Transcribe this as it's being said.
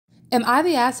Am I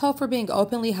the asshole for being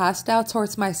openly hostile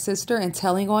towards my sister and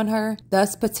telling on her,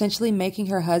 thus potentially making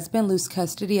her husband lose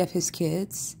custody of his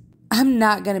kids? I'm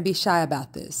not going to be shy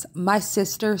about this. My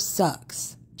sister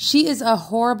sucks. She is a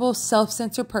horrible,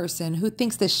 self-centered person who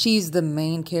thinks that she's the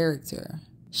main character.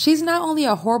 She's not only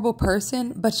a horrible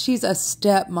person, but she's a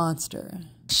step monster.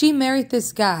 She married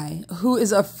this guy who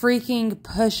is a freaking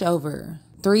pushover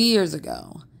 3 years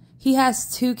ago. He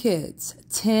has 2 kids,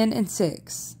 10 and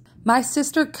 6. My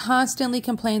sister constantly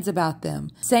complains about them,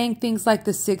 saying things like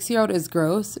the 6-year-old is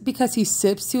gross because he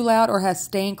sips too loud or has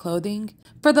stained clothing.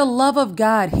 For the love of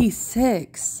God, he's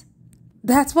 6.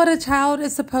 That's what a child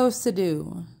is supposed to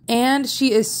do. And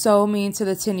she is so mean to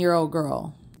the 10-year-old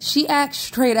girl. She acts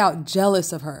straight out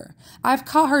jealous of her. I've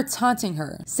caught her taunting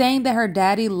her, saying that her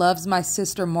daddy loves my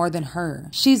sister more than her.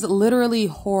 She's literally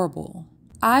horrible.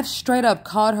 I've straight up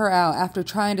called her out after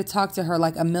trying to talk to her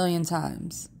like a million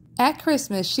times. At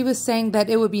Christmas, she was saying that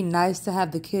it would be nice to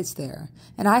have the kids there.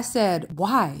 And I said,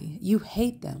 why? You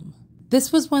hate them.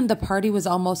 This was when the party was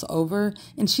almost over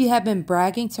and she had been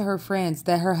bragging to her friends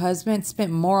that her husband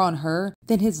spent more on her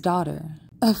than his daughter.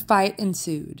 A fight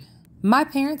ensued. My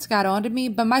parents got on to me,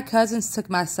 but my cousins took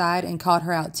my side and called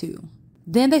her out too.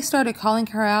 Then they started calling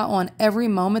her out on every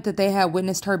moment that they had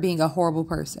witnessed her being a horrible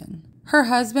person. Her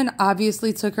husband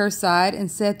obviously took her side and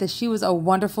said that she was a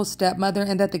wonderful stepmother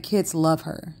and that the kids love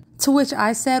her. To which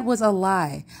I said was a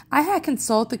lie. I had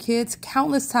consoled the kids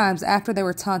countless times after they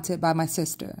were taunted by my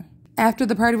sister. After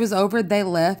the party was over, they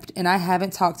left and I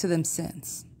haven't talked to them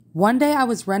since. One day I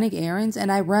was running errands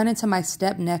and I ran into my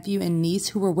step-nephew and niece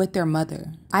who were with their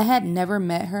mother. I had never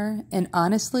met her and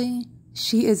honestly,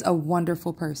 she is a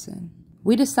wonderful person.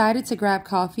 We decided to grab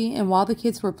coffee and while the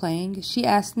kids were playing, she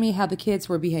asked me how the kids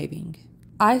were behaving.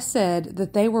 I said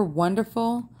that they were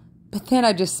wonderful, but then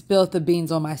I just spilled the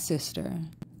beans on my sister.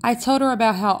 I told her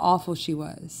about how awful she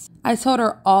was. I told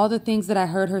her all the things that I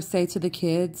heard her say to the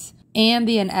kids and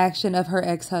the inaction of her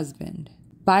ex-husband.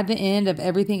 By the end of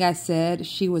everything I said,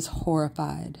 she was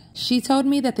horrified. She told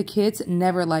me that the kids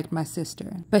never liked my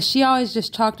sister, but she always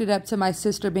just chalked it up to my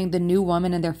sister being the new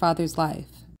woman in their father's life.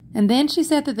 And then she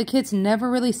said that the kids never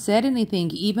really said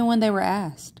anything even when they were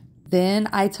asked. Then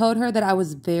I told her that I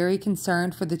was very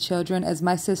concerned for the children as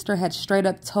my sister had straight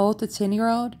up told the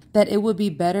 10-year-old that it would be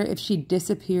better if she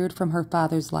disappeared from her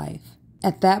father's life.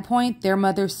 At that point, their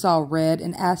mother saw red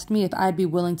and asked me if I'd be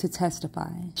willing to testify.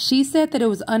 She said that it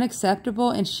was unacceptable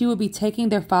and she would be taking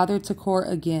their father to court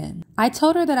again. I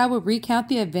told her that I would recount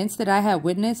the events that I had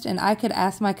witnessed and I could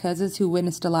ask my cousins who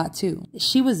witnessed a lot too.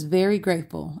 She was very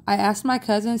grateful. I asked my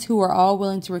cousins who were all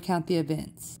willing to recount the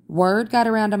events. Word got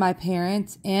around to my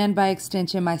parents and by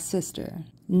extension my sister.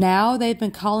 Now they've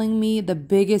been calling me the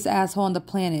biggest asshole on the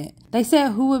planet. They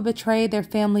said who would betray their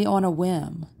family on a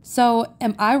whim. So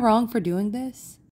am I wrong for doing this?